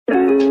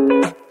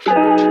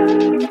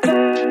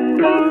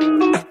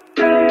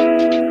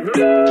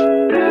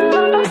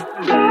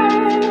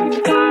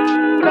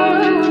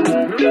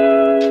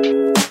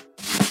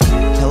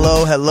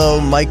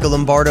Hello, Michael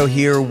Lombardo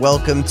here.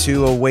 Welcome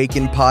to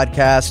Awaken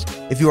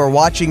podcast. If you are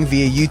watching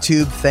via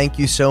YouTube, thank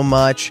you so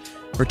much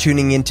for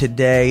tuning in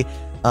today.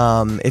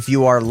 If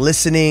you are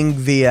listening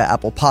via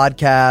Apple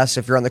Podcasts,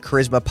 if you're on the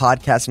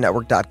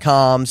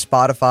charismapodcastnetwork.com,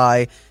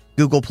 Spotify,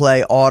 Google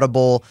Play,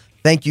 Audible,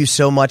 thank you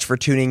so much for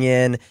tuning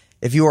in.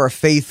 If you are a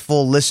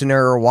faithful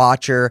listener or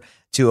watcher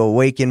to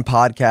Awaken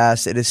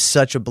podcast, it is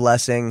such a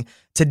blessing.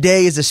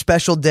 Today is a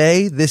special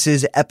day. This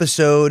is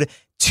episode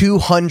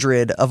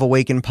 200 of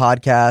Awaken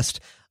podcast.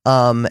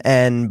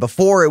 And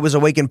before it was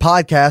Awaken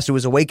podcast, it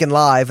was Awaken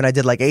Live, and I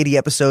did like 80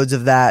 episodes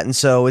of that. And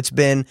so it's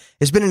been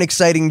an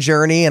exciting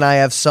journey, and I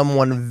have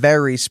someone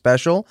very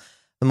special,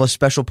 the most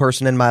special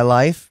person in my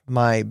life,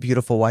 my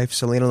beautiful wife,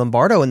 Selina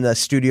Lombardo, in the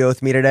studio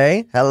with me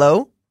today.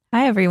 Hello.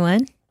 Hi,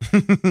 everyone.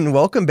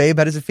 Welcome, babe.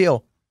 How does it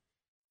feel?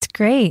 It's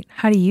great.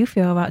 How do you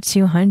feel about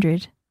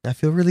 200? I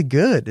feel really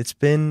good. It's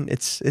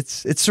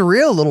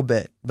surreal a little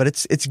bit, but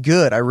it's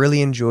good. I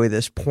really enjoy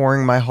this,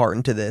 pouring my heart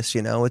into this.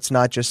 You know, it's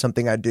not just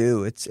something I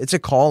do. It's a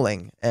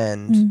calling,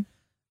 and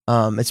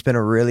it's been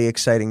a really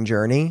exciting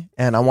journey.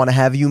 And I want to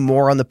have you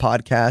more on the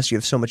podcast. You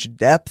have so much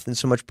depth and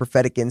so much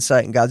prophetic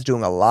insight, and God's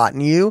doing a lot in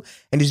you,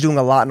 and He's doing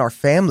a lot in our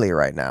family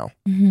right now.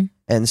 Mm-hmm.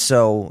 And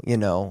so, you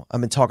know,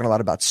 I've been talking a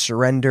lot about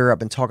surrender. I've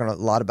been talking a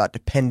lot about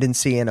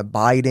dependency and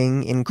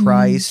abiding in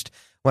Christ.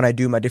 When I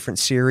do my different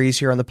series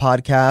here on the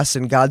podcast,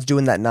 and God's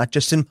doing that not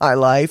just in my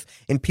life,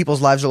 in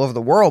people's lives all over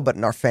the world, but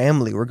in our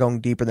family. We're going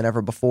deeper than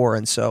ever before.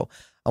 And so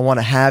I want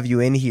to have you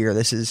in here.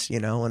 This is,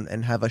 you know,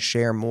 and have us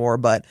share more.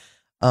 But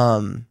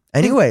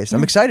anyways,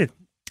 I'm excited.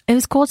 It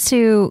was cool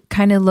to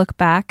kind of look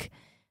back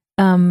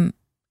through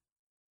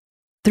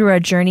our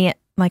journey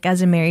like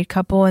as a married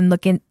couple and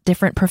look at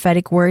different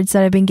prophetic words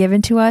that have been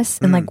given to us.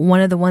 And like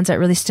one of the ones that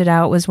really stood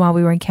out was while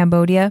we were in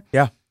Cambodia.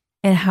 Yeah.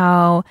 And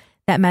how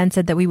that man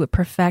said that we would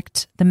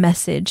perfect the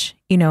message,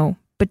 you know,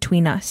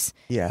 between us.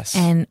 Yes.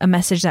 And a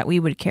message that we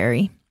would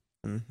carry.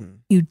 Mm-hmm.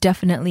 You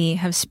definitely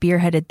have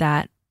spearheaded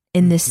that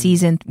in this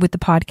season with the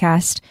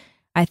podcast.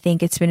 I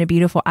think it's been a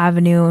beautiful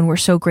avenue, and we're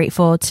so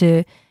grateful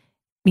to,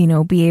 you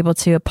know, be able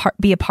to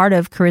be a part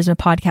of Charisma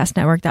Podcast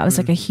Network. That was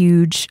like a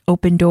huge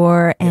open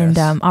door and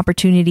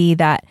opportunity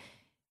that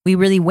we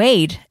really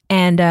weighed.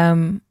 And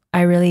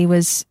I really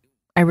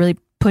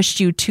pushed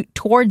you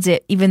towards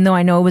it, even though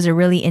I know it was a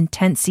really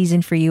intense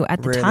season for you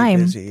at the really time.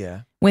 Busy,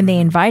 when they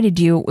invited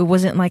you, it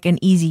wasn't like an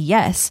easy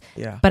yes.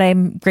 Yeah. But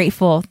I'm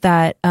grateful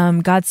that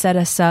God set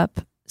us up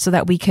so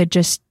that we could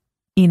just,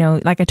 you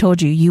know, like I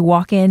told you, you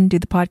walk in, do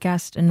the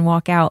podcast, and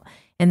walk out.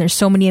 And there's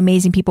so many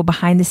amazing people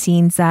behind the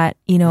scenes that,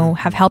 you know,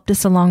 have helped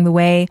us along the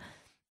way.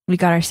 We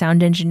got our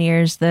sound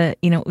engineers,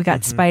 we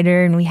got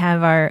Spider, and we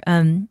have our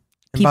And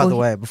by the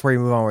way, before you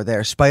move on, we're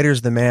there.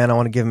 Spider's the man. I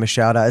want to give him a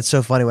shout out. It's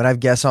so funny when I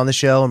have guests on the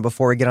show, and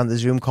before we get on the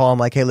Zoom call, I'm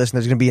like, hey, listen,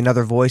 there's going to be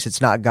another voice. It's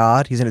not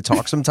God. He's going to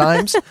talk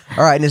sometimes.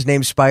 All right. And his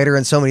name's Spider.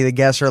 And so many of the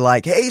guests are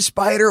like, hey,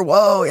 Spider.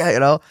 Whoa. Yeah. You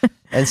know?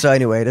 And so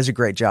anyway, it does a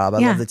great job. I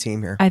love the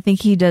team here. I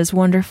think he does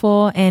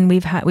wonderful. And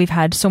we've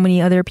had so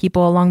many other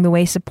people along the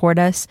way support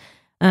us.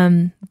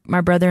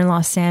 My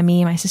brother-in-law,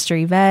 Sammy, my sister,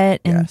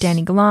 Yvette, and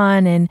Danny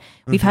Galan. And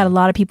we've had a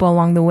lot of people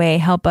along the way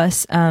help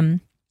us,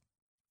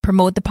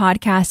 promote the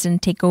podcast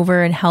and take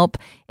over and help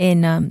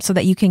in so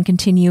that you can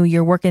continue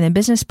your work in the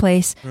business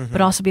place, but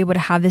also be able to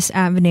have this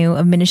avenue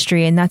of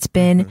ministry. And that's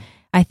been,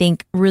 I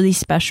think, really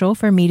special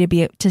for me to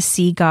be to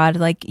see God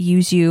like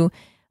use you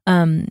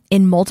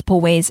in multiple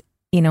ways,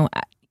 you know,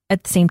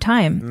 at the same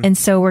time. And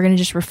so we're going to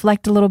just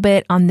reflect a little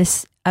bit on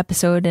this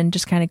episode and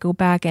just kind of go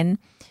back and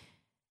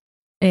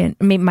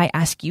maybe might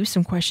ask you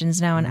some questions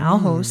now, and I'll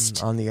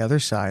host on the other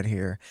side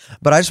here.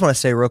 But I just want to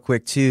say real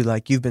quick too,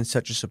 like you've been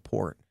such a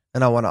support.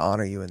 And I want to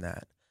honor you in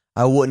that.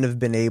 I wouldn't have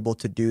been able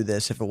to do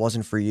this if it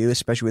wasn't for you,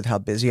 especially with how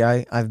busy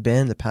I've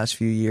been the past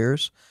few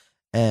years,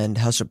 and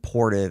how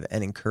supportive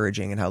and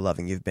encouraging and how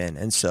loving you've been.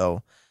 And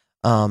so,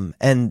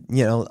 and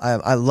you know,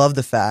 I love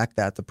the fact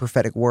that the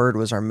prophetic word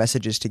was our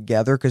messages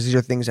together, because these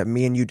are things that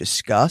me and you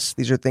discuss.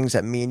 These are things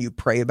that me and you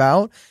pray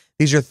about.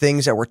 These are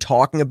things that we're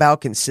talking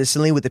about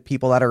consistently with the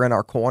people that are in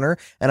our corner.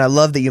 And I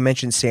love that you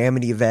mentioned Sam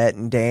and Yvette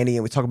and Danny,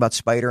 and we talk about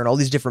Spider and all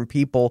these different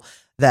people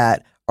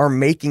that are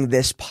making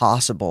this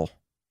possible.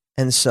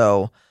 And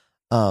so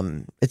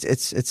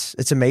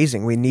it's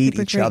amazing. We need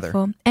each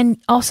other. And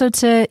also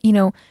to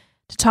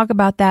talk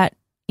about that,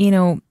 you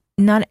know,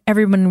 not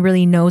everyone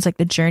really knows like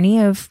the journey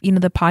of, you know,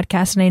 the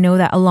podcast. And I know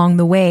that along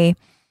the way,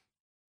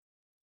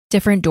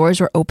 different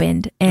doors were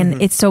opened,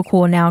 and it's so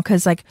cool now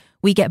because like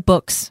we get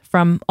books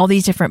from all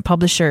these different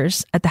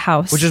publishers at the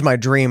house. Which is my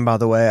dream, by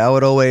the way. I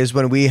would always,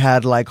 when we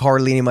had like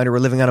hardly any money, we're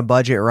living on a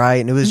budget, right?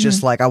 And it was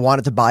just like, I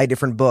wanted to buy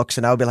different books,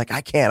 and I would be like,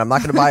 I can't. I'm not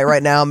going to buy it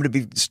right now. I'm going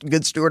to be a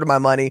good steward of my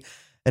money.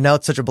 And now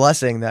it's such a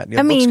blessing that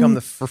books come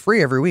for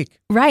free every week.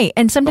 Right.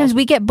 And sometimes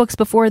we get books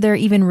before they're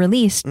even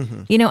released,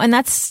 you know, and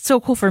that's so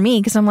cool for me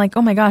because I'm like,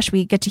 oh my gosh,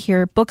 we get to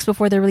hear books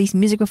before they're released,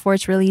 music before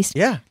it's released.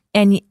 Yeah.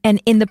 And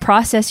in the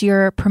process,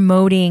 you're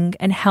promoting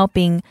and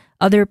helping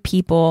other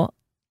people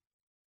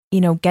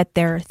get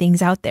their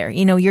things out there.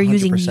 You're 100%.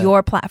 using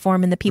your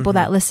platform and the people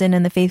that listen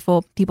and the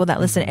faithful people that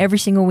listen every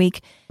single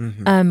week.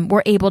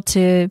 We're able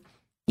to,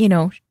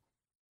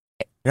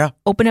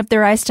 open up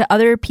their eyes to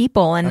other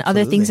people and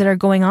other things that are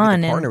going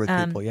on. Partner with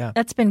people,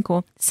 that's been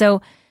cool.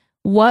 So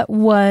what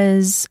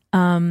was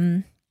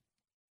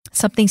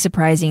something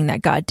surprising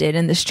that God did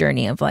in this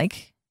journey of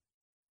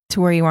to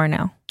where you are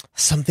now?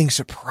 Something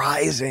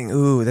surprising.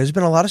 Ooh, there's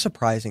been a lot of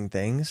surprising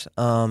things.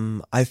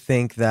 I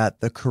think that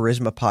the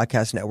Charisma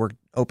Podcast Network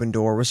open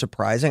door was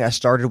surprising. I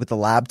started with the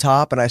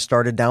laptop and I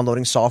started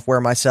downloading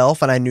software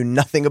myself, and I knew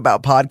nothing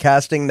about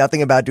podcasting,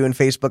 nothing about doing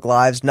Facebook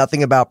Lives,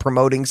 nothing about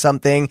promoting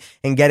something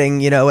and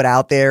getting, it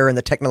out there in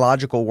the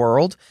technological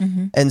world.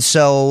 And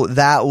so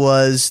that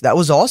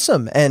was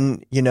awesome.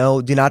 And,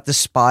 do not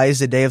despise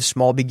the day of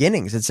small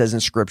beginnings, it says in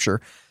scripture.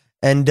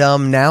 And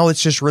now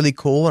it's just really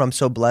cool, and I'm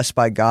so blessed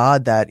by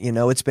God that,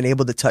 it's been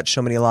able to touch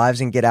so many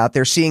lives and get out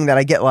there, seeing that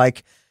I get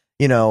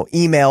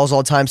emails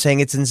all the time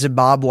saying it's in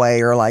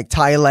Zimbabwe or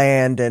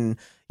Thailand and,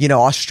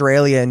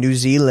 Australia and New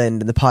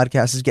Zealand, and the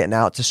podcast is getting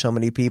out to so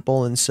many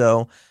people. And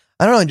so,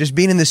 I don't know, just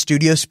being in the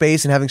studio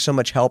space and having so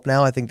much help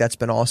now, I think that's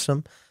been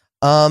awesome.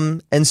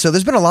 And so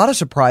there's been a lot of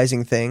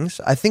surprising things.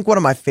 I think one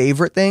of my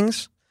favorite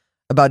things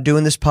about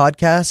doing this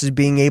podcast is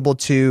being able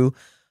to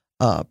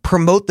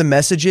promote the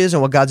messages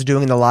and what God's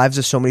doing in the lives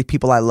of so many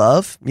people I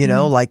love,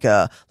 like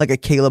a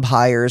Caleb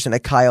Hires and a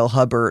Kyle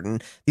Hubbard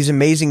and these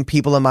amazing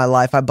people in my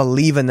life. I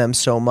believe in them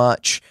so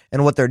much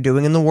and what they're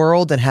doing in the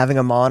world, and having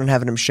them on and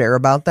having them share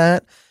about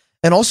that.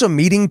 And also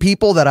meeting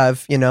people that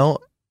I've,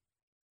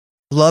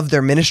 loved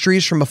their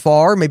ministries from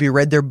afar, maybe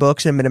read their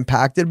books and been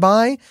impacted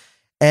by.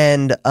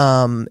 And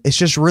it's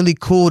just really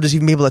cool to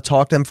even be able to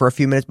talk to them for a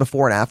few minutes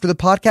before and after the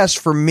podcast.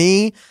 For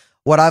me,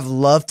 what I've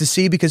loved to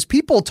see, because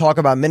people talk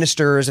about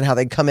ministers and how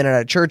they come in and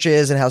out of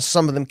churches and how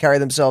some of them carry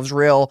themselves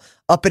real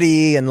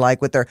uppity and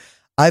with their,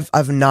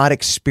 I've not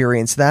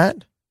experienced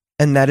that.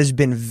 And that has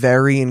been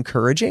very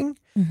encouraging,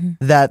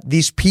 that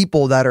these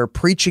people that are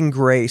preaching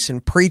grace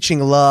and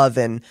preaching love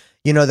and,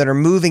 that are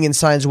moving in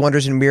signs,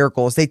 wonders, and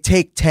miracles, they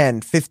take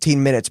 10,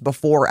 15 minutes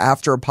before or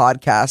after a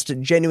podcast to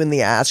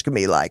genuinely ask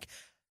me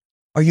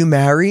are you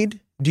married?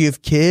 Do you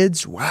have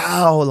kids?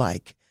 Wow.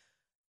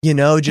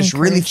 Just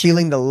really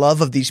feeling the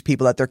love of these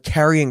people, that they're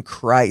carrying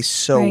Christ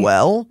so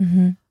well.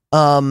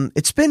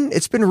 It's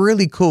been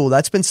really cool.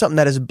 That's been something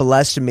that has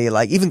blessed me.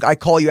 Even I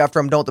call you after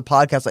I'm done with the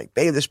podcast,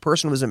 babe, this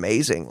person was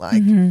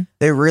amazing.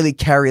 They really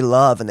carry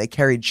love and they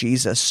carry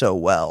Jesus so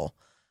well.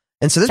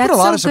 And so there's been a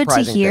lot of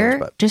surprising good to hear,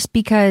 things. Just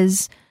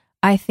because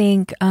I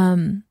think,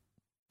 one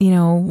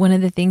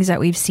of the things that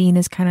we've seen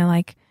is kind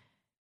of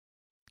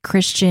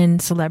Christian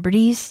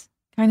celebrities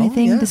kind of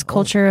thing. Yeah. This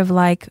culture of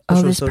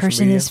this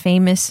person is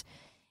famous.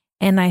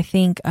 And I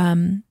think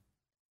the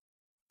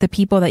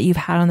people that you've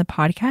had on the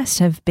podcast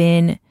have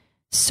been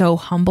so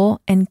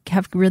humble and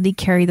have really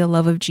carried the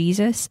love of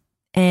Jesus.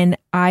 And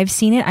I've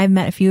seen it. I've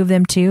met a few of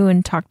them too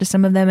and talked to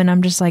some of them. And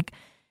I'm just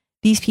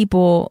these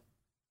people,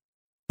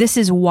 this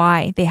is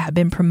why they have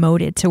been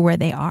promoted to where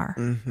they are.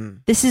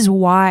 This is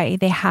why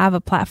they have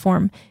a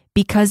platform,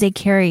 because they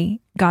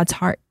carry God's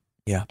heart.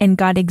 Yeah. And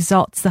God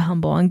exalts the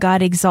humble, and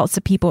God exalts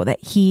the people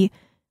that he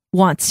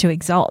wants to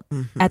exalt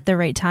at the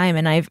right time.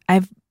 And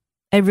I've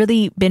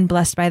really been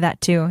blessed by that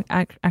too.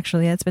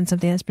 Actually, that's been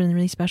something that's been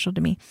really special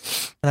to me.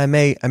 And I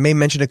may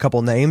mention a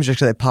couple names just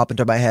because they pop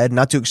into my head,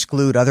 not to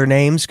exclude other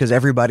names, because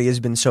everybody has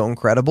been so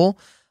incredible.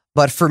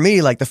 But for me,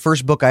 the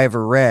first book I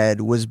ever read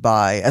was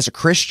as a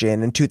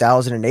Christian in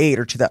 2008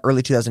 or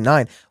early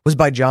 2009, was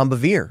by John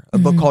Bevere, a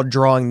book called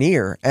Drawing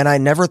Near. And I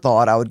never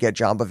thought I would get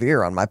John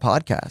Bevere on my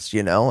podcast,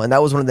 and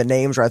that was one of the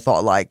names where I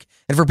thought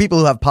and for people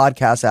who have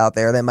podcasts out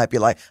there, they might be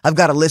I've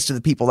got a list of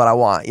the people that I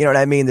want, you know what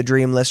I mean? The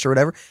dream list or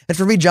whatever. And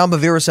for me, John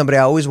Bevere was somebody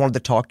I always wanted to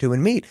talk to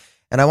and meet.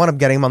 And I wound up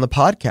getting him on the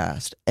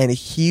podcast, and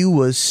he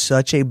was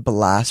such a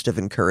blast of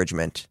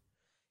encouragement.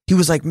 He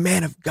was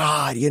man of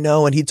God,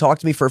 and he talked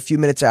to me for a few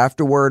minutes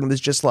afterward and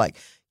was just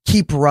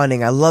keep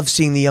running. I love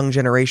seeing the young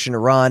generation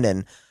run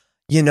and,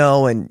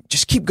 and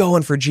just keep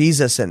going for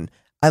Jesus. And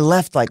I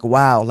left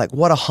wow,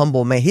 what a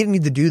humble man. He didn't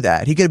need to do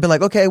that. He could have been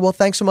okay, well,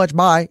 thanks so much.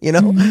 Bye,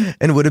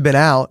 and would have been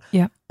out.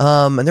 Yeah.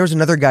 And there was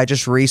another guy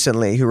just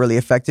recently who really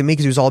affected me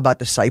because he was all about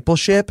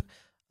discipleship.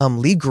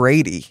 Lee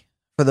Grady,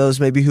 for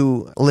those maybe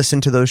who listen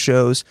to those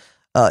shows.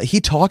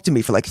 He talked to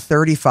me for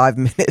 35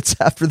 minutes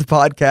after the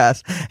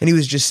podcast, and he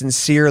was just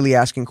sincerely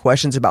asking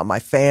questions about my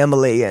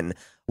family and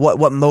what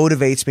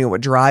motivates me and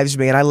what drives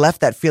me. And I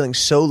left that feeling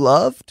so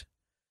loved.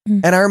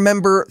 And I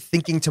remember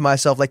thinking to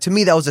myself, to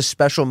me, that was a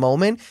special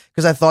moment,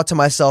 because I thought to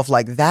myself,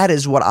 that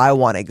is what I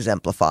want to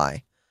exemplify.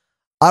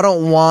 I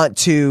want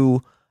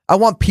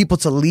people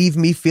to leave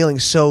me feeling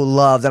so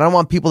loved. And I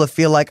want people to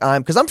feel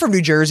because I'm from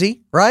New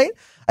Jersey, right?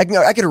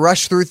 I could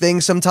rush through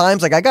things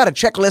sometimes. I got a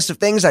checklist of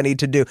things I need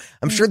to do.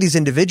 I'm sure these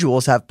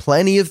individuals have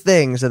plenty of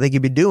things that they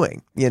could be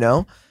doing,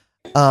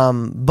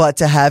 but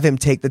to have him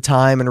take the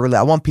time and really,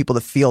 I want people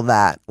to feel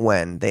that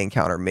when they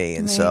encounter me.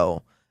 And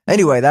so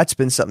anyway, that's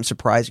been something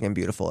surprising and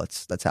beautiful.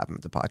 That's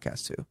happened with the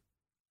podcast too.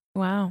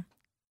 Wow.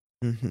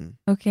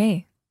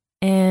 Okay.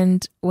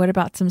 And what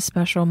about some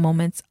special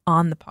moments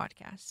on the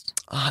podcast?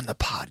 On the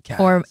podcast.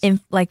 Or in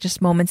like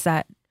just moments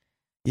that...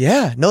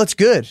 Yeah, no, it's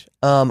good.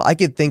 I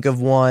could think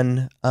of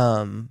one,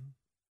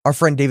 our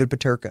friend David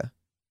Paterka.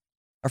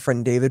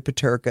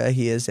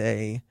 He is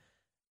a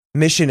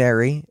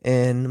missionary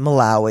in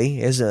Malawi. He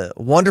has a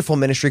wonderful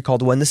ministry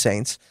called When the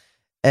Saints.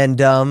 And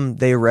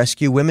they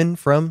rescue women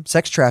from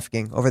sex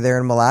trafficking over there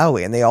in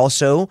Malawi. And they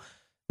also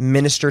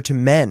minister to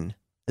men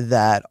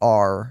that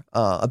are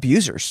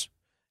abusers.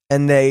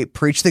 And they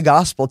preach the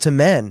gospel to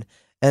men.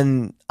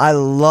 And I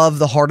love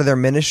the heart of their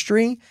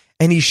ministry.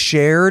 And he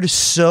shared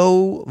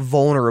so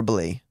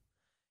vulnerably.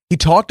 He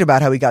talked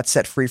about how he got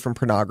set free from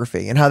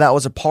pornography and how that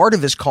was a part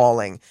of his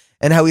calling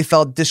and how he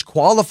felt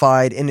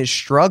disqualified in his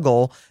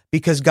struggle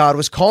because God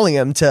was calling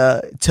him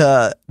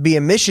to be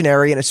a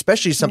missionary, and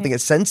especially something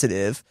as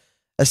sensitive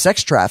as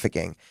sex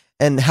trafficking,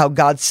 and how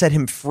God set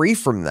him free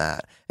from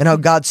that, and how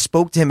God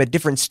spoke to him at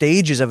different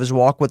stages of his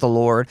walk with the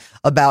Lord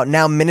about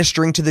now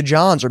ministering to the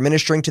Johns or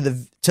ministering to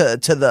the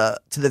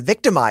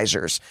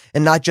victimizers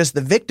and not just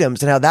the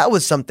victims, and how that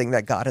was something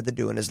that God had to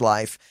do in his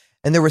life.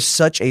 And there was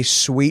such a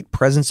sweet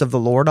presence of the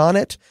Lord on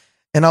it.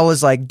 And I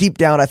was like, deep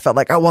down, I felt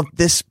like I want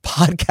this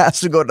podcast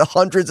to go to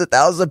hundreds of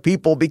thousands of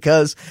people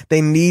because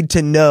they need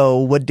to know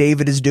what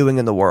David is doing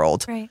in the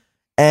world. Right.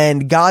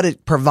 And God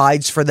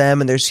provides for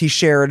them. And he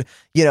shared,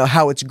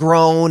 how it's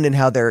grown and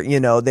how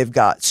they've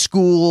got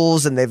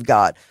schools and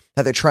how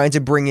they're trying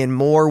to bring in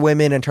more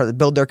women and try to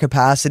build their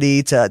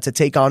capacity to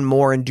take on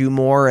more and do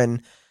more.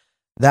 And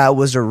that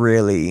was a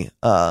really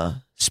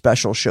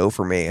special show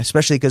for me,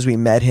 especially because we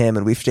met him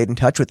and we've stayed in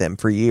touch with him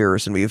for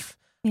years, and we've,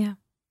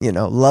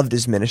 loved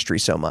his ministry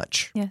so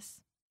much.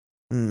 Yes.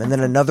 And then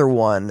another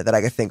one that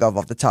I can think of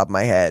off the top of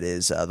my head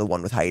is the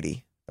one with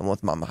Heidi, the one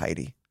with Mama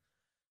Heidi.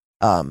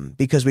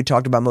 Because we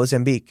talked about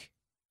Mozambique,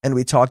 and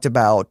we talked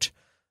about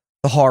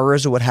the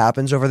horrors of what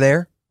happens over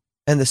there,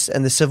 and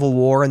the civil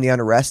war and the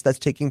unrest that's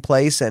taking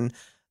place, and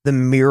the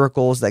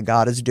miracles that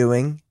God is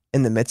doing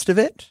in the midst of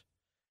it.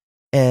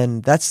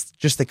 And that's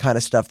just the kind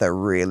of stuff that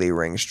really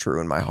rings true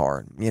in my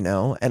heart,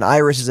 And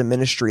Iris is a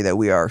ministry that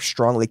we are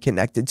strongly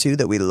connected to,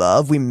 that we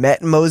love. We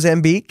met in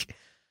Mozambique.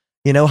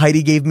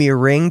 Heidi gave me a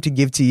ring to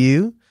give to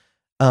you,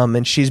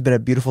 and she's been a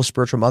beautiful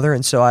spiritual mother.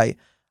 And so I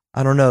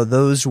don't know,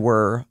 those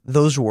were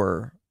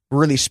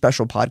really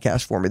special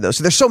podcasts for me, though.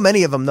 So there's so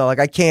many of them, though. Like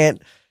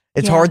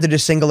it's hard to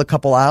just single a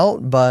couple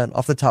out, but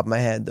off the top of my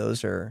head,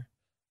 those are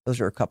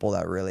a couple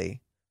that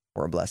really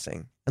were a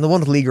blessing. And the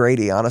one with Lee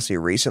Grady, honestly,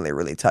 recently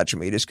really touched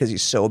me just because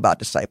he's so about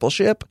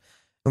discipleship.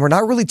 And we're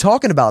not really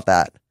talking about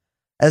that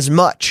as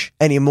much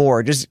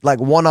anymore, just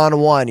like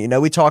one-on-one.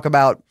 We talk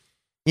about,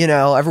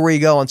 everywhere you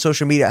go on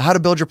social media, how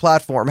to build your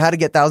platform, how to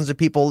get thousands of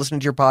people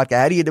listening to your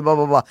podcast, how do you do blah,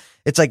 blah, blah.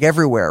 It's like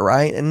everywhere,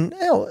 right? And,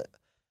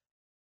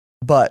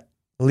 but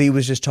Lee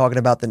was just talking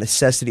about the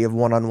necessity of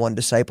one-on-one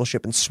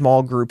discipleship and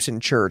small groups in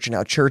church, and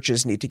how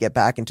churches need to get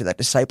back into that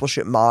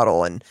discipleship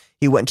model. And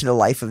he went into the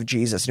life of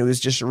Jesus, and it was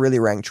just really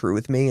rang true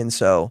with me. And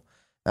so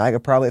I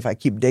could probably, if I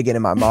keep digging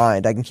in my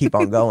mind, I can keep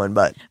on going.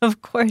 But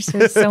of course,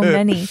 there's so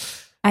many.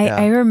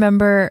 I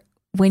remember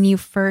when you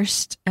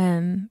first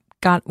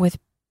got with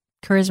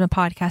Charisma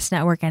Podcast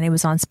Network, and it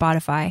was on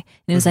Spotify, and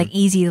it was like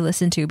easy to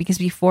listen to, because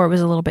before it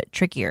was a little bit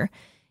trickier.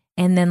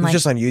 And then it was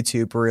just on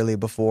YouTube really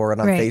before, and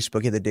on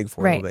Facebook you had to dig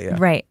for a little bit. Yeah.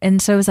 Right.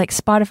 And so it was like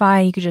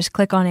Spotify, you could just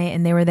click on it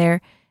and they were there.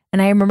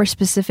 And I remember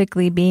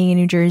specifically being in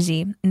New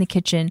Jersey in the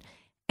kitchen,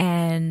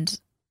 and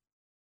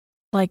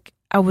like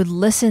I would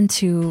listen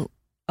to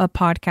a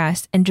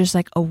podcast and just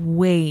like a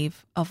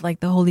wave of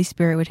like the Holy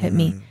Spirit would hit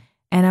me.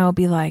 And I would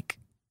be like,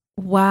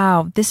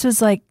 wow, this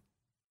was like,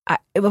 I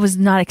was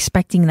not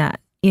expecting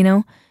that,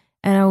 And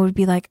I would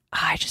be like,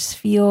 I just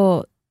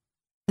feel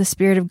the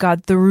Spirit of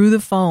God through the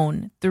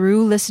phone,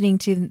 through listening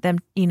to them,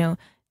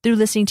 through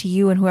listening to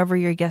you and whoever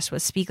your guest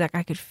was speak. Like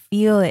I could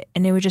feel it,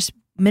 and it would just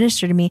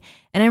minister to me.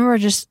 And I remember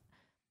just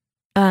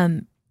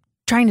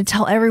trying to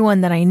tell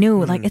everyone that I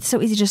knew, like it's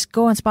so easy, just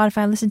go on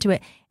Spotify and listen to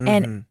it.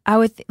 And I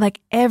would like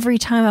every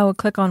time I would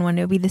click on one,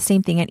 it would be the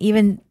same thing. And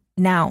even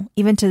now,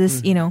 even to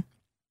this,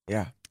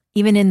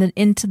 even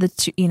into the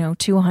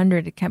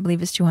 200, I can't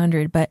believe it's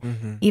 200, but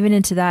even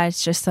into that,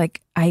 it's just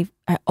like I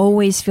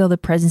always feel the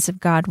presence of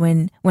God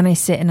when I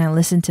sit and I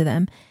listen to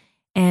them.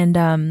 And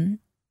I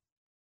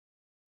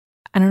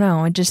don't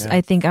know,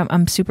 I think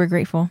I'm super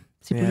grateful,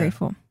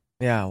 grateful.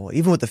 Yeah, well,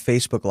 even with the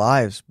Facebook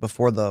Lives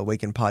before the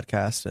Awaken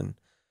podcast, and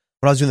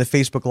when I was doing the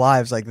Facebook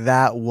Lives, like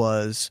that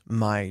was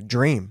my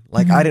dream.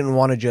 Like I didn't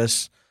want to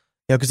just,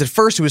 because at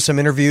first it was some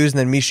interviews and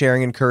then me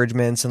sharing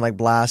encouragements and like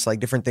blasts, like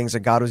different things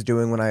that God was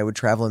doing when I would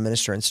travel and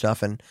minister and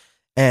stuff.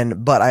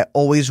 But I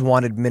always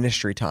wanted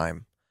ministry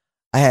time.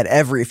 I had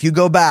if you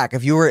go back,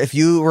 if you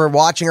were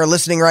watching or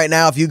listening right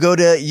now, if you go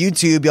to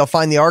YouTube, you'll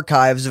find the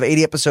archives of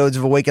 80 episodes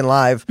of Awaken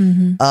Live.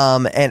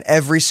 And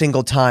every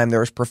single time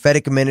there was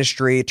prophetic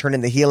ministry. It turned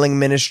into healing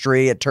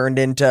ministry. It turned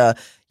into,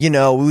 we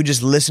would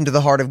just listen to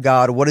the heart of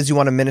God. What does he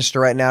want to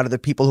minister right now to the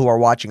people who are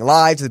watching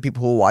live, to the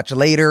people who will watch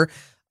later?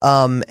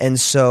 And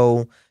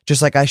so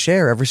just like I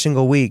share every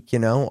single week,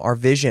 our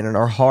vision and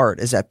our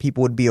heart is that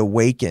people would be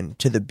awakened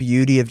to the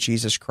beauty of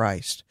Jesus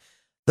Christ,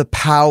 the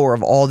power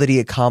of all that he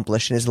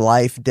accomplished in his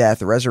life,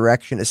 death,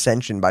 resurrection,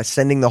 ascension by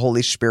sending the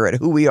Holy Spirit,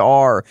 who we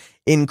are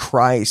in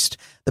Christ,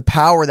 the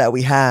power that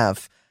we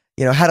have,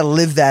 how to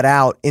live that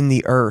out in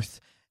the earth.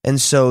 And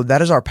so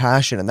that is our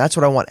passion. And that's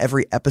what I want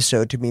every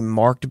episode to be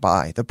marked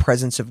by, the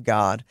presence of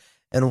God.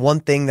 And one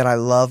thing that I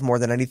love more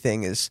than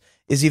anything is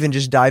even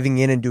just diving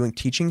in and doing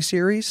teaching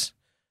series.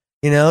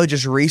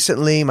 Just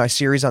recently, my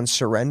series on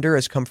surrender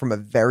has come from a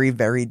very,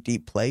 very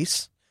deep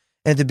place.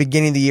 And at the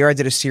beginning of the year, I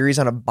did a series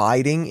on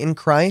abiding in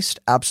Christ,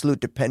 absolute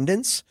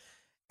dependence.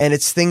 And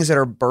it's things that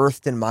are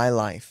birthed in my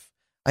life.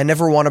 I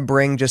never want to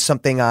bring just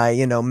something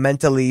I,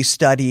 mentally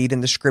studied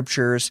in the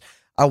scriptures.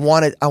 I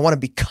want to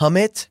become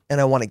it, and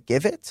I want to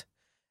give it.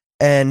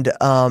 And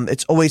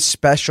it's always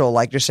special,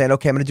 like just saying,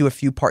 okay, I'm going to do a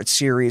few part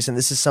series, and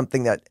this is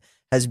something that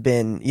has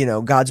been,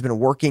 God's been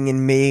working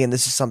in me, and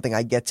this is something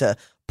I get to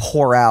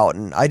pour out.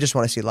 And I just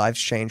want to see lives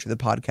change with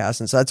the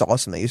podcast. And so that's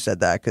awesome that you said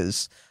that,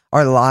 because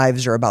our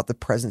lives are about the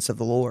presence of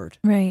the Lord.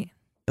 Right.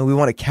 And we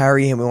want to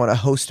carry him. We want to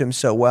host him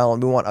so well,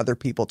 and we want other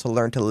people to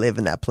learn to live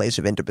in that place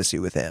of intimacy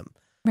with him.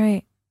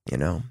 Right.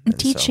 And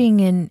teaching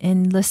so.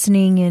 and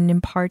listening and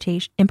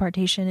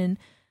impartation and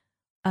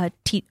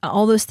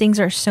all those things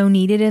are so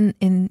needed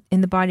in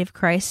the body of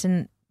Christ.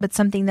 But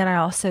something that I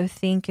also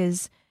think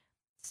is,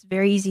 it's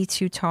very easy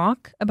to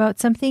talk about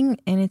something,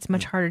 and it's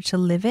much harder to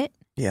live it.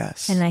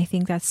 Yes. And I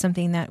think that's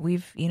something that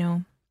we've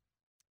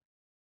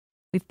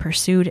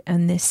pursued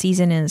in this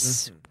season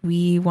is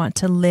we want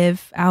to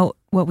live out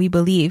what we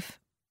believe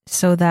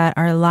so that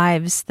our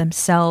lives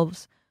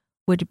themselves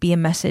would be a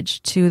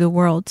message to the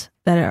world,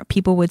 that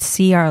people would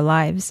see our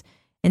lives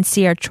and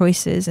see our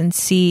choices and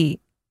see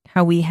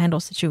how we handle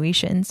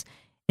situations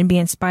and be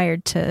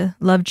inspired to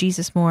love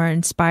Jesus more,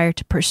 inspired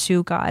to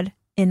pursue God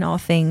in all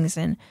things.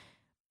 And,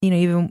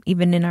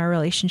 even in our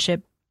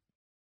relationship,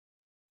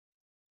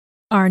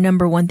 our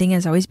number one thing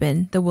has always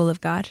been the will of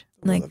God.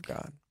 The will of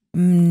God.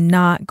 I'm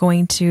not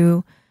going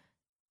to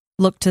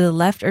look to the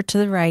left or to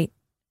the right,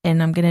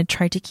 and I'm going to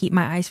try to keep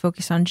my eyes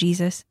focused on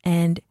Jesus.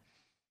 And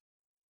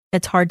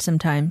it's hard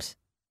sometimes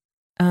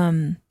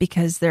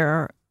because there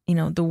are,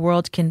 the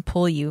world can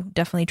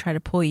definitely try to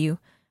pull you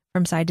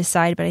from side to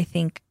side. But I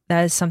think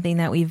that is something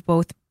that we've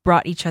both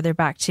brought each other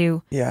back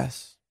to.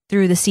 Yes.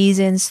 Through the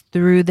seasons,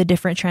 through the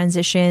different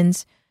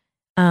transitions.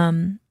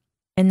 And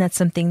that's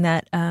something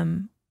that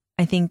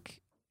I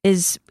think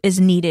is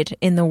needed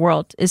in the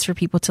world, is for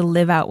people to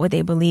live out what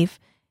they believe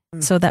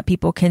so that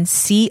people can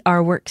see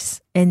our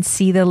works and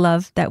see the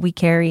love that we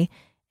carry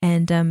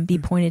and be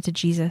pointed to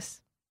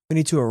Jesus. We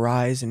need to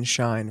arise and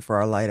shine, for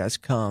our light has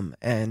come.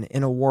 And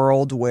in a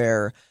world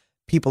where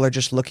people are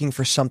just looking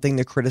for something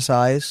to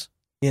criticize,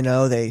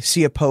 they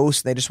see a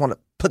post, and they just want to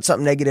put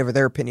something negative or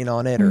their opinion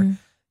on it, or, you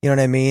know what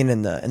I mean?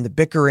 And the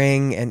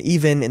bickering, and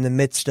even in the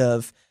midst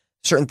of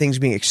certain things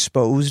being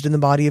exposed in the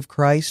body of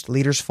Christ,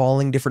 leaders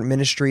falling, different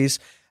ministries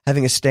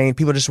having a stain,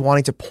 people just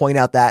wanting to point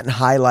out that and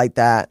highlight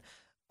that.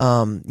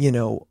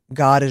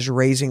 God is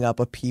raising up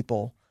a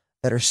people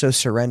that are so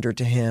surrendered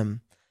to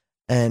him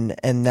and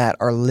that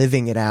are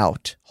living it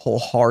out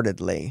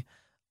wholeheartedly,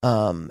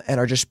 and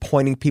are just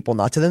pointing people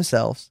not to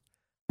themselves,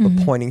 but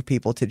pointing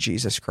people to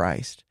Jesus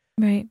Christ.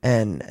 Right.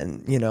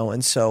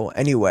 And so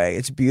anyway,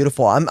 it's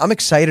beautiful. I'm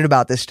excited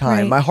about this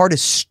time. Right. My heart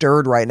is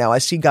stirred right now. I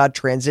see God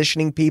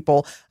transitioning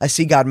people. I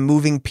see God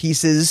moving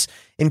pieces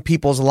in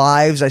people's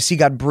lives. I see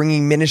God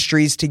bringing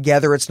ministries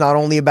together. It's not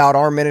only about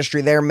our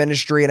ministry, their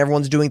ministry, and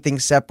everyone's doing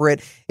things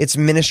separate. It's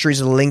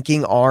ministries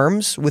linking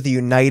arms with a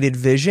united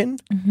vision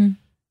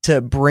to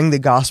bring the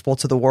gospel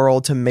to the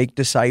world, to make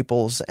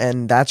disciples.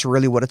 And that's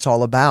really what it's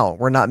all about.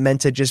 We're not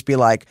meant to just be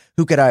like,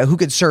 who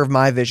could serve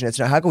my vision? It's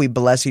not, how can we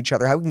bless each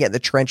other? How can we get in the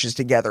trenches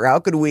together? How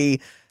could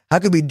we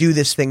do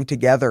this thing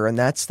together? And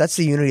that's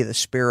the unity of the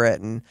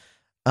Spirit. And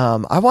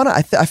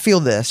I feel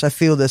this.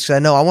 I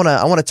know I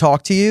want to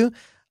talk to you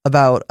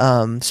about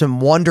some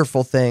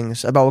wonderful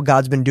things about what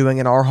God's been doing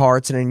in our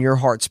hearts and in your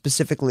heart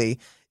specifically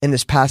in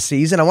this past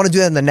season. I want to do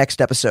that in the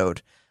next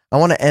episode. I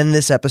want to end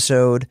this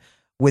episode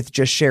with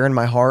just sharing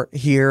my heart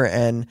here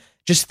and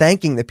just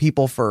thanking the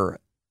people for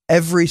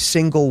every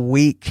single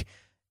week,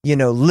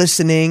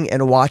 listening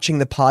and watching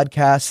the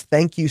podcast.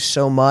 Thank you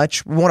so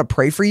much. We want to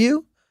pray for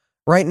you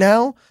right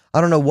now. I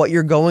don't know what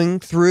you're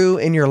going through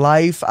in your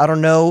life. I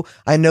don't know.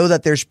 I know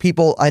that there's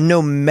people, I know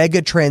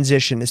mega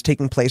transition is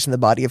taking place in the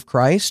body of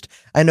Christ.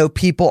 I know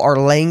people are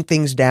laying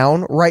things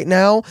down right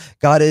now.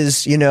 God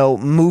is,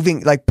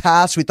 moving like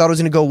past. We thought it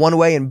was going to go one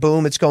way and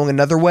boom, it's going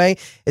another way.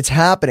 It's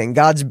happening.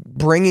 God's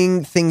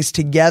bringing things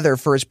together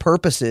for his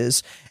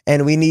purposes.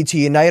 And we need to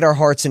unite our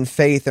hearts in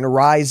faith and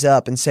rise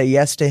up and say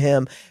yes to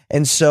him.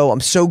 And so I'm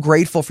so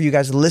grateful for you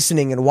guys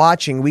listening and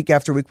watching week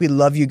after week. We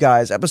love you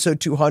guys. Episode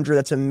 200.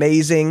 That's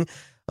amazing.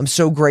 I'm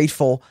so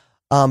grateful.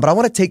 But I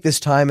want to take this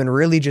time and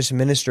really just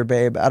minister,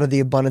 babe, out of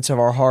the abundance of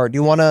our heart.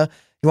 You want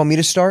me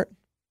to start?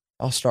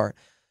 I'll start.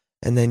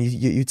 And then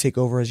you take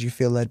over as you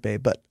feel led,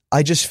 babe. But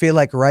I just feel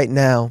like right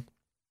now,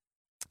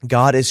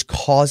 God is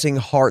causing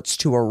hearts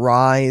to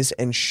arise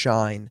and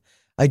shine.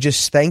 I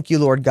just thank you,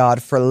 Lord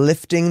God, for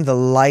lifting the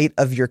light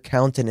of your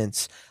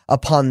countenance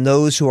upon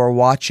those who are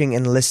watching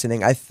and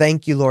listening. I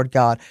thank you, Lord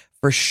God,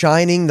 for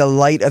shining the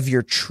light of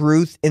your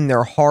truth in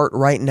their heart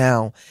right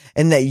now,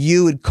 and that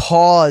you would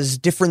cause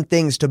different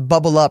things to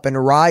bubble up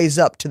and rise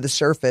up to the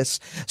surface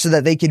so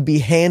that they could be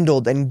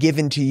handled and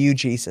given to you,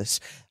 Jesus.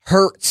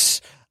 Hurts,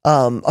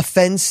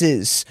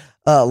 offenses,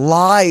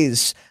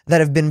 lies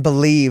that have been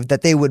believed,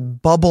 that they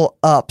would bubble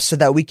up so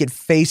that we could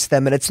face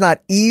them. And it's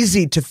not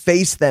easy to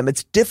face them.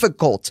 It's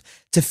difficult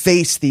to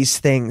face these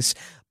things,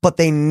 but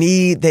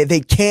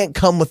they can't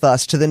come with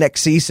us to the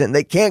next season.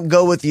 They can't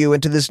go with you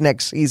into this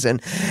next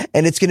season.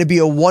 And it's going to be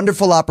a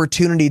wonderful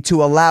opportunity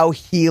to allow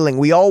healing.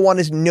 We all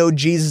want to know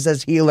Jesus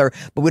as healer,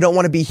 but we don't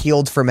want to be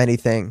healed from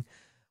anything.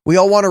 We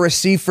all want to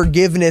receive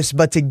forgiveness,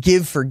 but to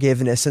give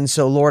forgiveness. And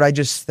so, Lord, I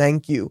just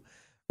thank you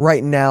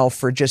right now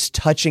for just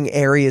touching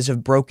areas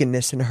of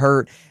brokenness and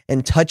hurt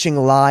and touching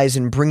lies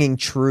and bringing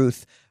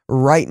truth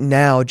right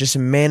now, just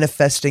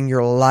manifesting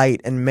your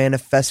light and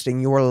manifesting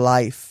your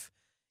life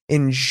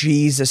in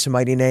Jesus'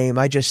 mighty name.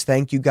 I just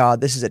thank you, God.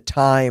 This is a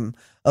time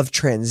of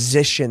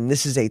transition.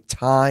 This is a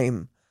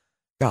time,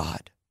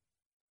 God,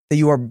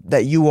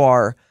 that you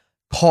are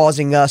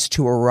causing us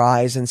to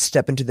arise and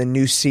step into the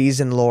new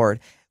season, Lord,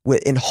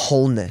 in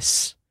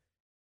wholeness,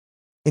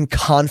 in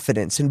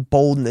confidence, in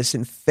boldness,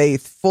 in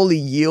faith, fully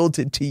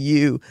yielded to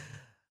you,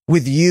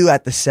 with you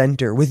at the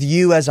center, with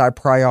you as our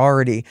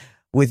priority,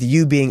 with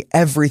you being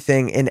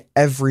everything in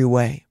every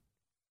way.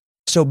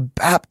 So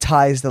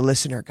baptize the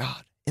listener,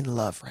 God, in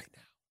love right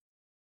now.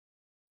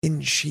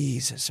 In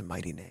Jesus'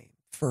 mighty name.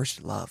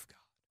 First love, God.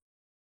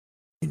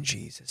 In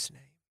Jesus'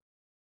 name.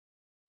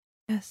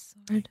 Yes,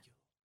 Lord.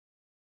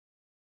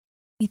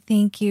 We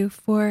thank you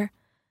for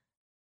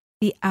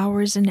the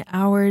hours and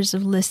hours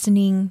of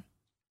listening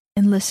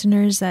and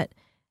listeners that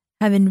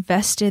have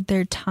invested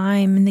their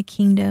time in the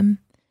kingdom,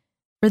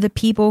 for the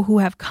people who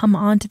have come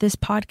onto this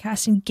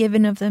podcast and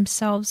given of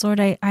themselves. Lord,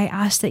 I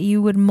ask that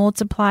you would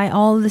multiply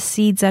all the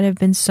seeds that have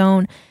been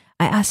sown.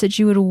 I ask that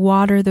you would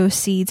water those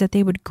seeds, that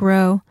they would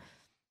grow.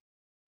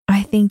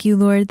 I thank you,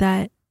 Lord,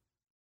 that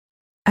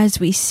as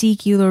we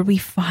seek you, Lord, we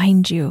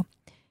find you.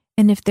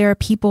 And if there are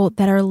people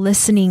that are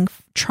listening,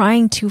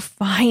 trying to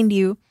find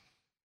you,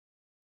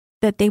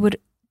 that they would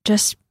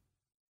just,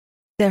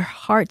 their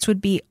hearts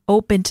would be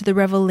open to the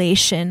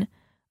revelation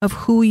of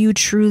who you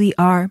truly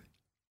are.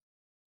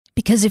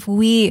 Because if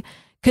we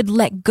could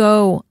let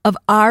go of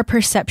our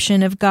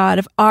perception of God,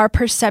 of our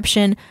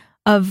perception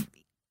of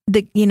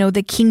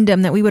the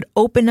kingdom, that we would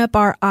open up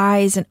our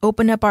eyes and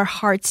open up our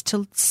hearts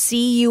to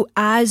see you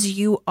as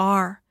you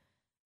are,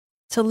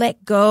 to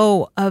let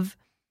go of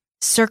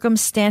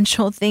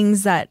circumstantial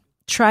things that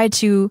try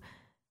to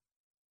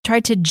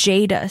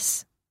jade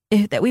us,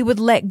 that we would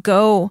let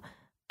go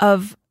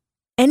of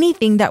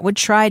anything that would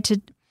try to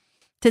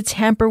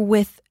tamper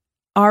with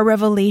our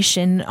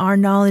revelation, our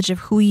knowledge of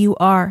who you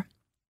are.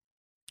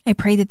 I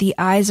pray that the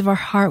eyes of our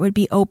heart would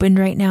be opened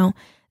right now,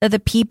 that the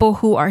people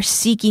who are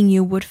seeking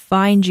you would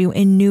find you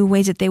in new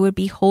ways, that they would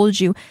behold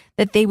you,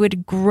 that they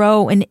would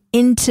grow an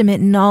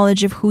intimate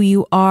knowledge of who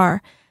you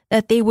are,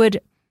 that they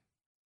would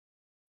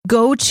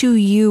go to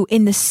you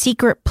in the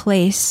secret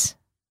place,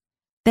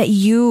 that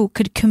you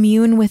could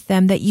commune with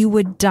them, that you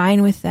would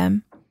dine with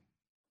them,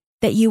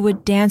 that you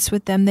would dance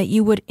with them, that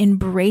you would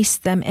embrace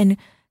them and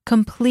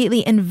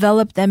completely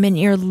envelop them in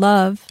your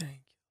love,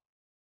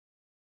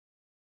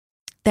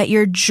 that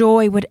your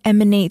joy would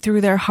emanate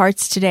through their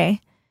hearts today,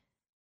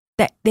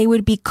 that they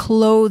would be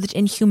clothed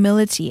in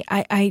humility.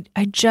 I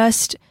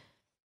just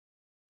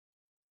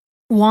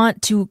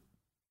want to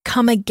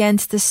come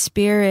against the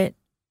spirit,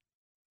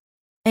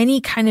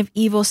 any kind of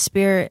evil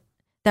spirit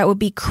that would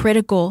be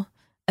critical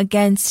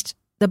against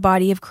the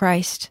body of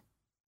Christ,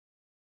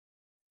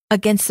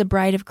 against the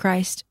bride of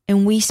Christ.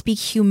 And we speak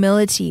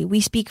humility,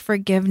 we speak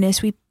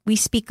forgiveness, we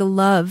speak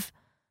love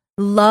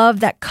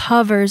that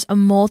covers a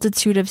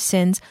multitude of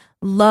sins,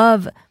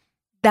 love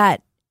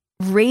that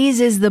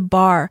raises the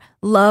bar,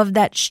 love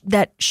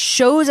that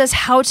shows us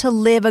how to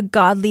live a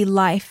godly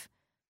life,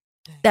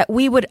 that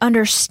we would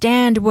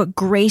understand what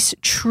grace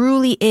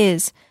truly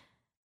is,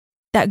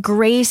 that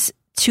grace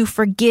to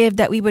forgive,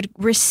 that we would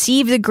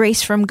receive the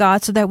grace from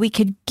God so that we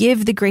could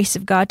give the grace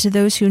of God to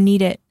those who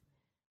need it.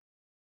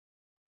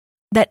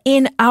 That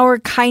in our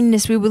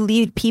kindness, we would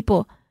lead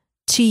people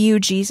to you,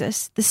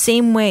 Jesus, the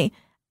same way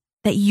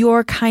that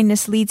your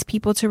kindness leads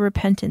people to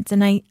repentance.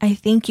 And I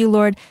thank you,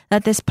 Lord,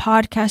 that this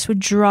podcast would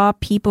draw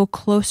people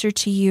closer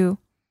to you,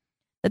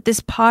 that this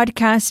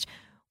podcast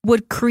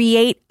would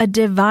create a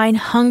divine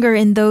hunger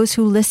in those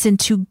who listen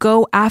to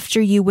go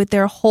after you with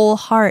their whole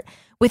heart,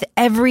 with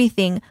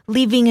everything,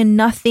 leaving in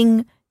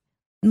nothing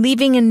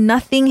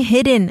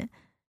hidden,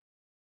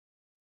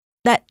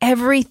 that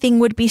everything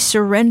would be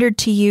surrendered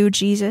to you,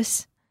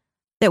 Jesus,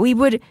 that we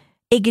would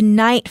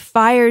ignite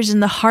fires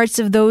in the hearts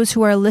of those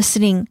who are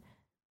listening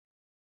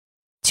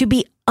to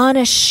be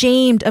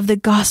unashamed of the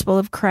gospel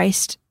of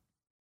Christ,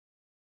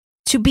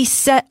 to be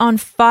set on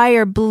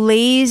fire,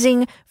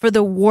 blazing for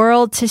the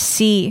world to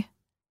see.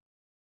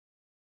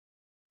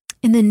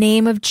 In the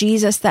name of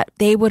Jesus, that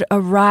they would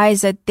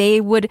arise, that they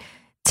would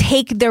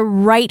take their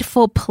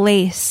rightful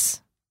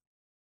place.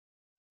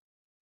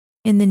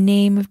 In the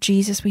name of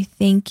Jesus, we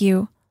thank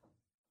you.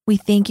 We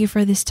thank you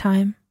for this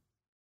time.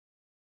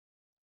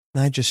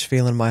 I just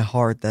feel in my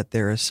heart that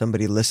there is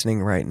somebody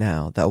listening right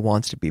now that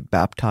wants to be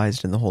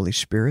baptized in the Holy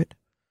Spirit.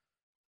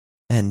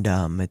 And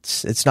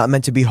it's not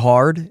meant to be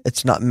hard.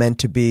 It's not meant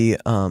to be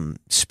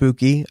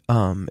spooky.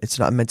 It's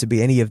not meant to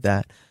be any of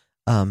that.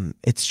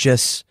 It's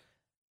just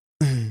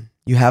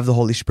you have the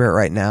Holy Spirit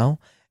right now,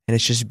 and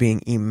it's just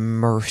being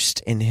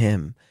immersed in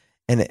Him.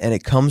 And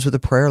it comes with a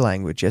prayer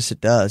language. Yes,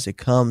 it does. It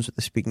comes with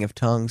the speaking of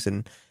tongues,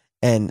 and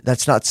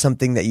that's not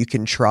something that you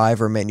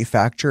contrive or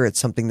manufacture. It's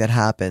something that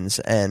happens.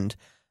 And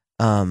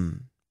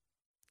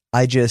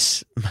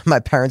my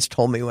parents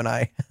told me when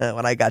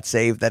I got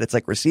saved that it's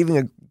like receiving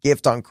a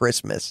gift on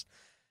Christmas.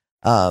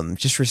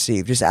 Just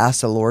receive, just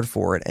ask the Lord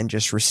for it and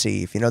just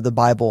receive. The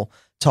Bible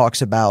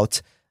talks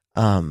about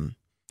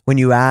when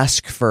you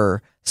ask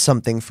for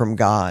something from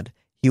God,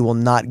 He will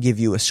not give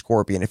you a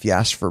scorpion if you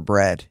ask for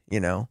bread,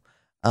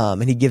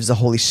 and He gives the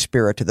Holy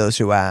Spirit to those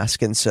who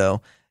ask. And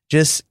so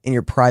just in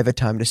your private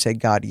time to say,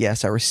 God,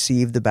 yes, I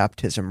receive the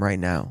baptism right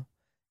now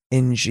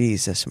in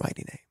Jesus'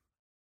 mighty name.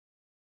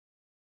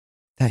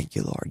 Thank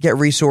you, Lord. Get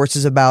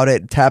resources about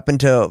it. Tap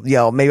into,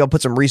 maybe I'll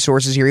put some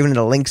resources here, even in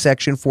the link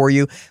section for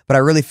you. But I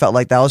really felt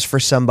like that was for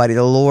somebody.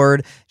 The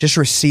Lord, just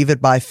receive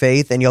it by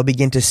faith, and you'll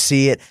begin to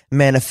see it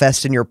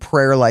manifest in your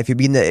prayer life. You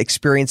begin to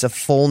experience a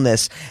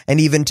fullness,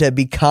 and even to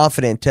be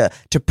confident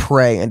to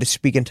pray and to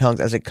speak in tongues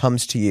as it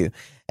comes to you,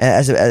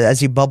 as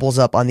He bubbles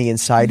up on the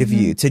inside of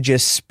you, to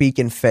just speak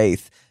in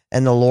faith.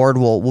 And the Lord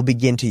will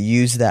begin to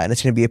use that, and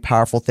it's going to be a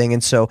powerful thing.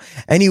 And so,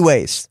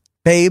 anyways,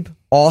 babe,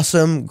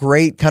 awesome,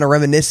 great, kind of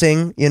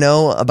reminiscing,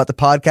 about the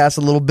podcast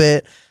a little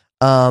bit.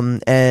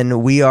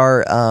 And we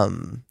are,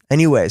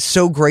 anyways,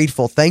 so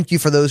grateful. Thank you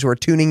for those who are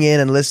tuning in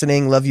and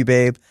listening. Love you,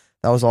 babe.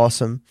 That was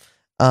awesome.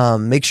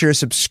 Make sure to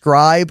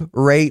subscribe,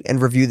 rate,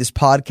 and review this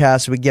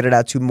podcast so we get it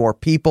out to more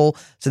people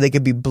so they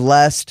could be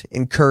blessed,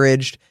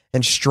 encouraged,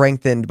 and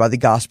strengthened by the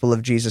gospel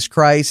of Jesus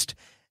Christ.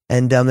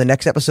 And the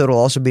next episode will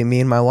also be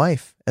me and my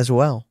wife as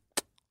well.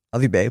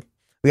 Love you, babe.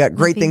 We got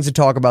great things to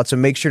talk about, so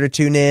make sure to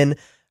tune in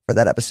for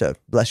that episode.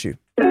 Bless you.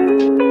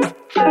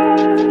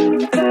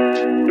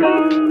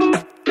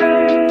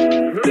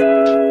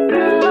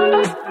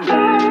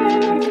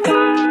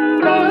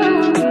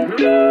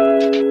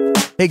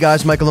 Hey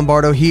guys, Michael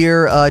Lombardo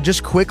here.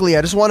 Just quickly,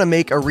 I just want to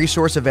make a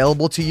resource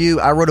available to you.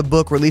 I wrote a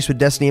book released with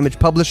Destiny Image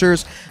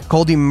Publishers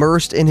called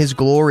Immersed in His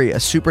Glory, a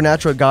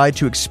supernatural guide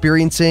to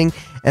experiencing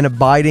and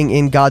abiding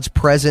in God's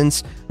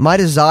presence. My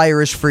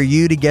desire is for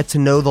you to get to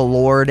know the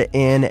Lord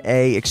in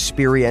a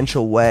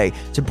experiential way,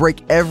 to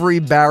break every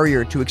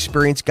barrier to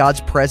experience God's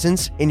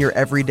presence in your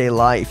everyday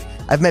life.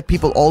 I've met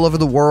people all over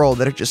the world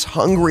that are just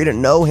hungry to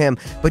know Him,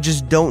 but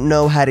just don't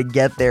know how to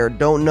get there,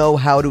 don't know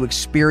how to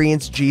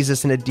experience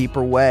Jesus in a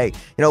deeper way.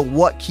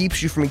 What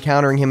keeps you from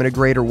encountering Him in a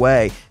greater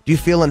way? Do you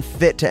feel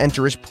unfit to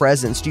enter His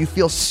presence? Do you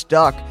feel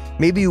stuck?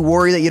 Maybe you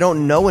worry that you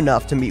don't know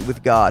enough to meet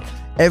with God.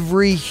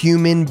 Every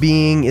human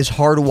being is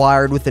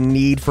hardwired with a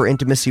need for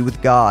intimacy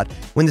with God.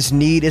 When this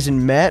need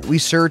isn't met, we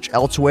search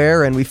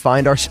elsewhere and we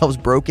find ourselves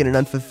broken and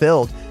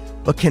unfulfilled.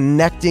 But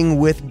connecting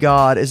with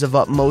God is of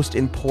utmost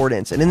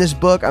importance. And in this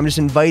book, I'm just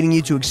inviting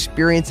you to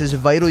experience this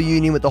vital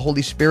union with the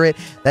Holy Spirit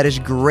that is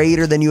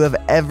greater than you have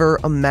ever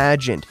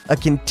imagined. A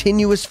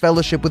continuous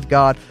fellowship with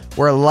God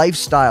where a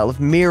lifestyle of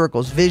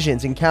miracles,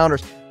 visions,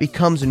 encounters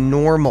becomes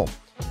normal.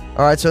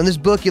 All right, so in this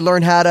book, you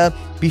learn how to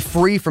be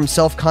free from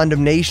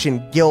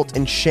self-condemnation, guilt,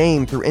 and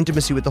shame through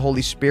intimacy with the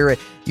Holy Spirit.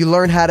 You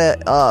learn how to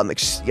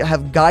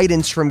have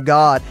guidance from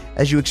God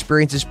as you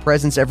experience His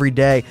presence every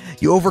day.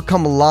 You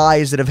overcome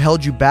lies that have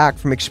held you back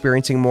from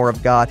experiencing more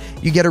of God.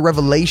 You get a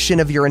revelation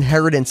of your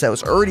inheritance that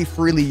was already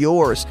freely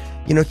yours,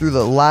 through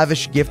the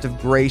lavish gift of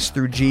grace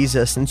through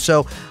Jesus. And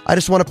so I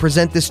just want to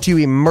present this to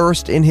you,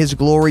 Immersed in His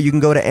Glory. You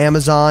can go to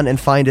Amazon and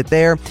find it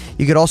there.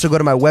 You could also go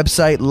to my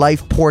website,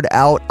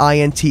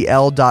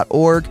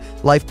 lifepouredoutintl.org,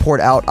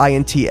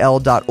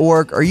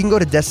 lifepouredoutintl.org, or you can go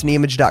to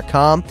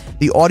destinyimage.com.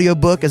 The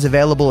audiobook is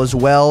available as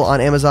well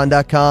on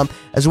amazon.com,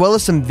 as well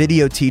as some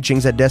video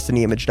teachings at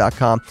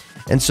destinyimage.com.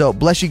 And so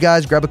bless you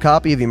guys. Grab a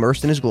copy of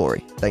Immersed in His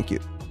Glory. Thank you.